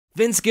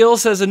Vince Gill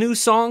says a new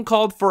song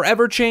called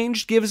Forever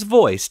Changed gives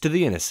voice to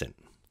the innocent.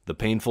 The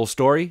painful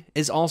story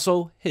is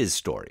also his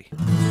story.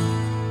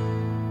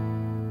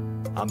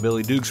 I'm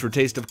Billy Dukes for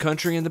Taste of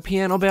Country, and the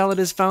piano ballad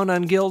is found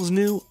on Gill's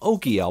new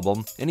Okie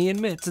album, and he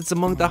admits it's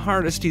among the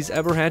hardest he's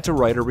ever had to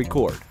write or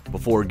record.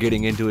 Before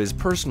getting into his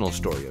personal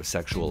story of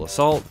sexual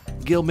assault,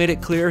 Gill made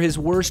it clear his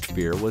worst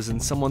fear was in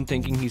someone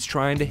thinking he's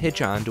trying to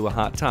hitch on to a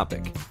hot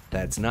topic.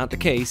 That's not the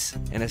case,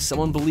 and if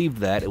someone believed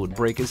that, it would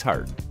break his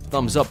heart.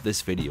 Thumbs up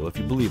this video if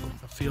you believe him.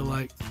 I feel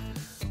like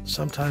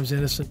sometimes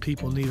innocent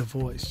people need a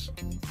voice.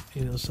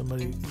 You know,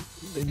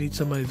 they need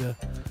somebody to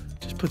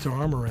just put their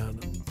arm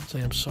around them,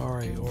 say I'm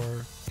sorry,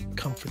 or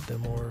comfort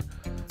them, or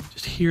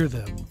just hear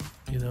them.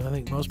 You know, I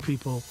think most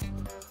people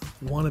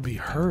want to be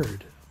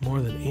heard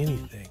more than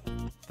anything.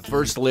 The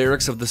first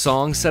lyrics of the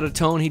song set a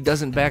tone he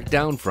doesn't back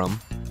down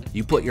from.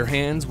 You put your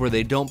hands where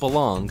they don't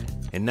belong,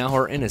 and now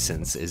her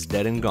innocence is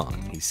dead and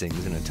gone, he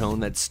sings in a tone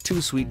that's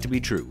too sweet to be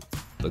true.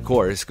 The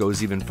chorus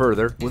goes even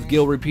further, with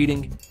Gill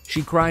repeating,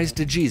 she cries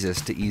to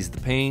Jesus to ease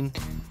the pain,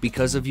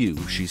 because of you,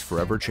 she's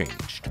forever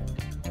changed.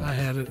 I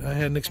had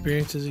an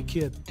experience as a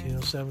kid, you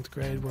know, 7th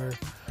grade, where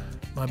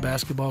my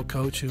basketball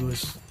coach, who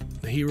was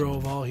the hero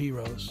of all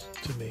heroes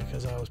to me,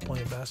 because I was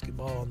playing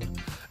basketball on the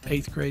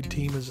 8th grade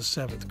team as a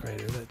 7th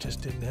grader. That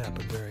just didn't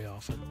happen very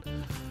often.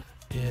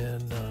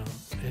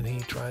 And he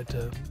tried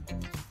to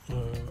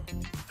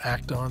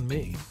act on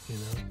me, you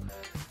know.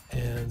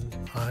 And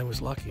I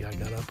was lucky. I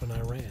got up and I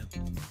ran.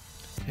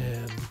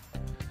 And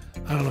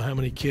I don't know how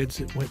many kids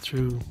that went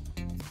through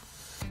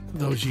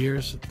those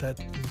years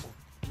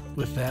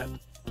with that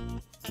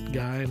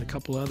guy and a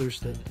couple others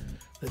that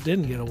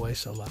didn't get away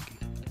so lucky.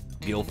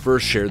 Gill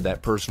first shared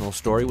that personal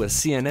story with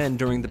CNN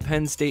during the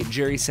Penn State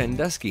Jerry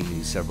Sandusky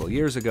news several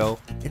years ago.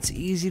 It's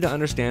easy to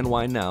understand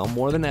why now,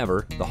 more than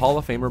ever, the Hall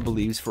of Famer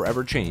believes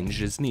Forever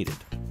Changed is needed.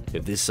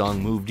 If this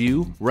song moved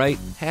you, write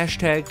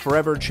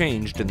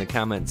 #ForeverChanged in the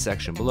comments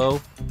section below.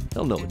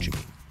 They'll know what you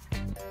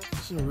mean.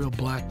 This is a real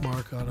black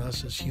mark on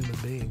us as human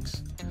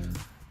beings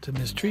to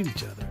mistreat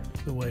each other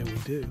the way we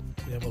do.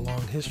 We have a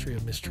long history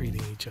of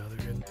mistreating each other,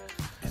 and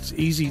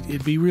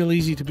it'd be real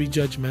easy to be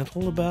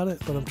judgmental about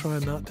it, but I'm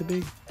trying not to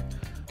be.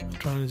 I'm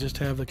trying to just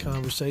have the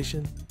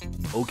conversation.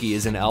 Okie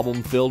is an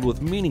album filled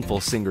with meaningful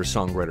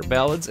singer-songwriter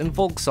ballads and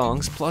folk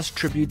songs, plus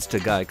tributes to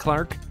Guy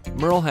Clark,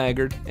 Merle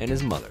Haggard, and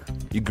his mother.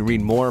 You can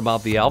read more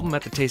about the album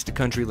at the Taste of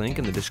Country link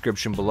in the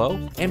description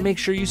below, and make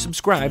sure you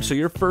subscribe so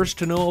you're first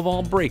to know of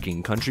all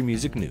breaking country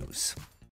music news.